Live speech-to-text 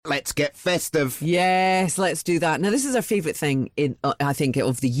let's get festive. Yes, let's do that. Now, this is our favourite thing, I think,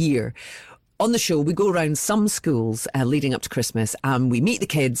 of the year. On the show, we go around some schools leading up to Christmas and we meet the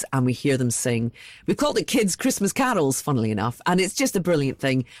kids and we hear them sing. We've called it Kids Christmas Carols, funnily enough, and it's just a brilliant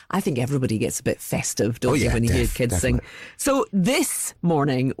thing. I think everybody gets a bit festive, don't you, when you hear kids sing. So this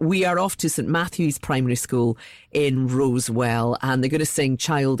morning, we are off to St Matthew's Primary School in Rosewell, and they're going to sing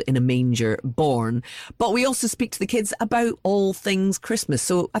Child in a Manger Born. But we also speak to the kids about all things Christmas,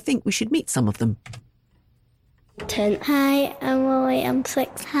 so I think we should meet some of them. 10. Hi, I'm Lily, I'm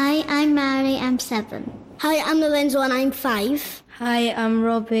 6. Hi, I'm Mary, I'm 7. Hi, I'm Lorenzo and I'm 5. Hi, I'm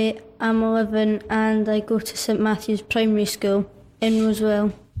Robbie, I'm 11 and I go to St Matthew's Primary School in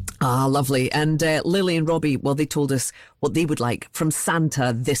Rosewell. Ah, lovely. And Lily and Robbie, well, they told us what they would like from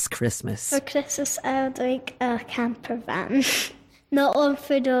Santa this Christmas. For Christmas, I would like a camper van. Not one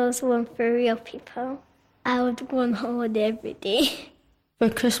for dolls, one for real people. I would go on holiday every day. For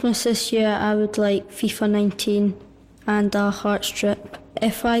Christmas this year, I would like FIFA 19 and a Hearts strip.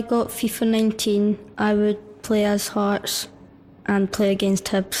 If I got FIFA 19, I would play as Hearts and play against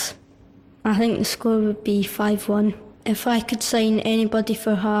Hibs. I think the score would be 5-1. If I could sign anybody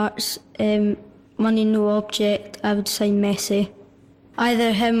for Hearts, money no object, I would sign Messi.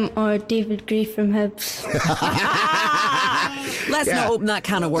 Either him or David Gray from Hibs. Let's not open that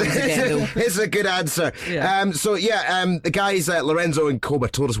can of worms again, though. It's a good answer. Yeah. The guys at Lorenzo and Coma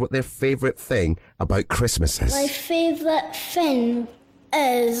told us what their favourite thing about Christmas is. My favourite thing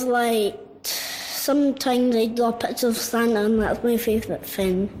is, sometimes I draw pictures of Santa and that's my favourite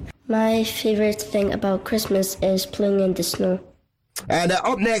thing. My favourite thing about Christmas is playing in the snow. And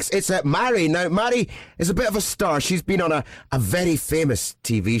up next, it's Mary. Now, Mary is a bit of a star. She's been on a very famous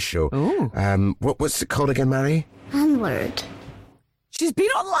TV show. Oh. What's it called again, Mary? Landward. She's been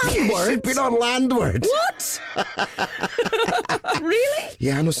on Landward? She's been on Landward. What? Really?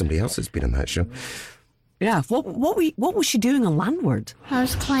 Yeah, I know somebody else that's been on that show. Yeah, what was she doing on Landward? I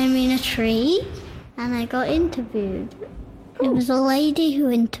was climbing a tree and I got interviewed. It was a lady who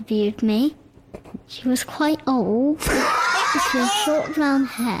interviewed me. She was quite old. She had short brown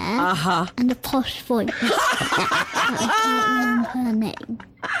hair and a posh voice. I can't remember her name.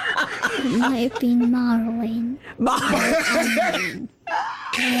 It might have been Marlene.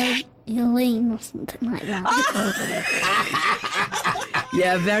 Elaine or something like that.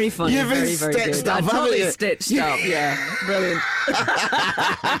 Yeah, very funny. You've been very stitched good. up, Totally haven't you? stitched up, yeah. Brilliant.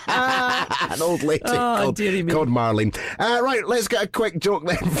 An old lady Oh, called Marlene. Right, let's get a quick joke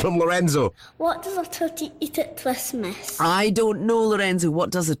then from Lorenzo. What does a turkey eat at Christmas? I don't know, Lorenzo. What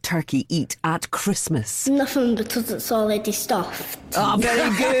does a turkey eat at Christmas? Nothing, because it's already stuffed. Oh, very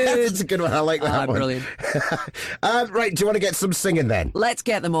good. That's a good one. I like that one. Brilliant. Right, do you want to get some singing then? Let's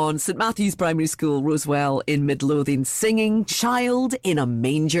get them on. St Matthew's Primary School, Rosewell in Midlothian, singing Child in a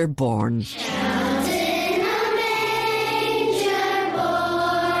Manger Born.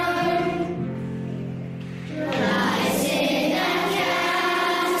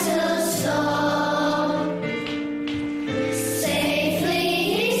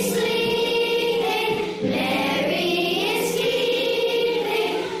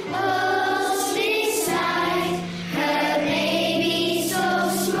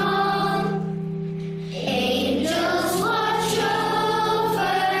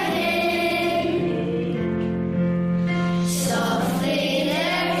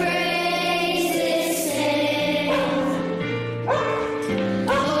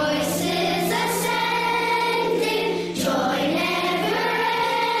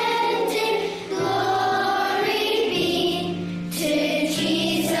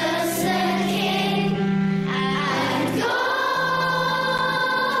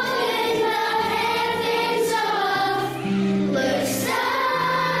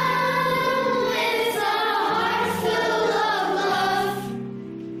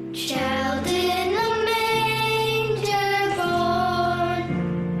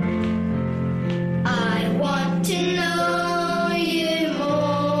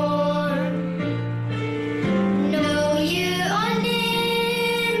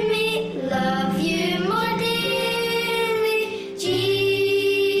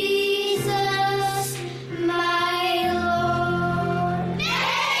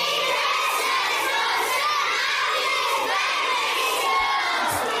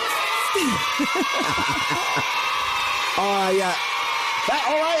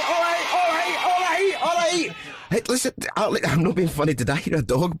 All right. Hey, listen, I'm not being funny. Did I hear a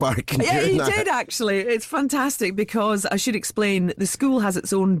dog barking? Yeah, during you that? did actually. It's fantastic because I should explain the school has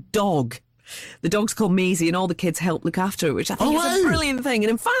its own dog. The dog's called Maisie and all the kids help look after it, which I think is a brilliant thing. And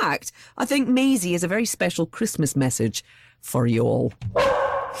in fact, I think Maisie is a very special Christmas message for you all.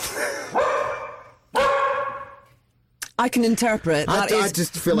 I can interpret. I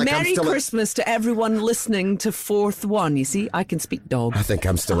just feel like I'm Merry still Christmas to everyone listening to Fourth One. You see, I can speak dog. I think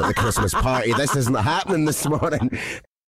I'm still at the Christmas party. This isn't happening this morning.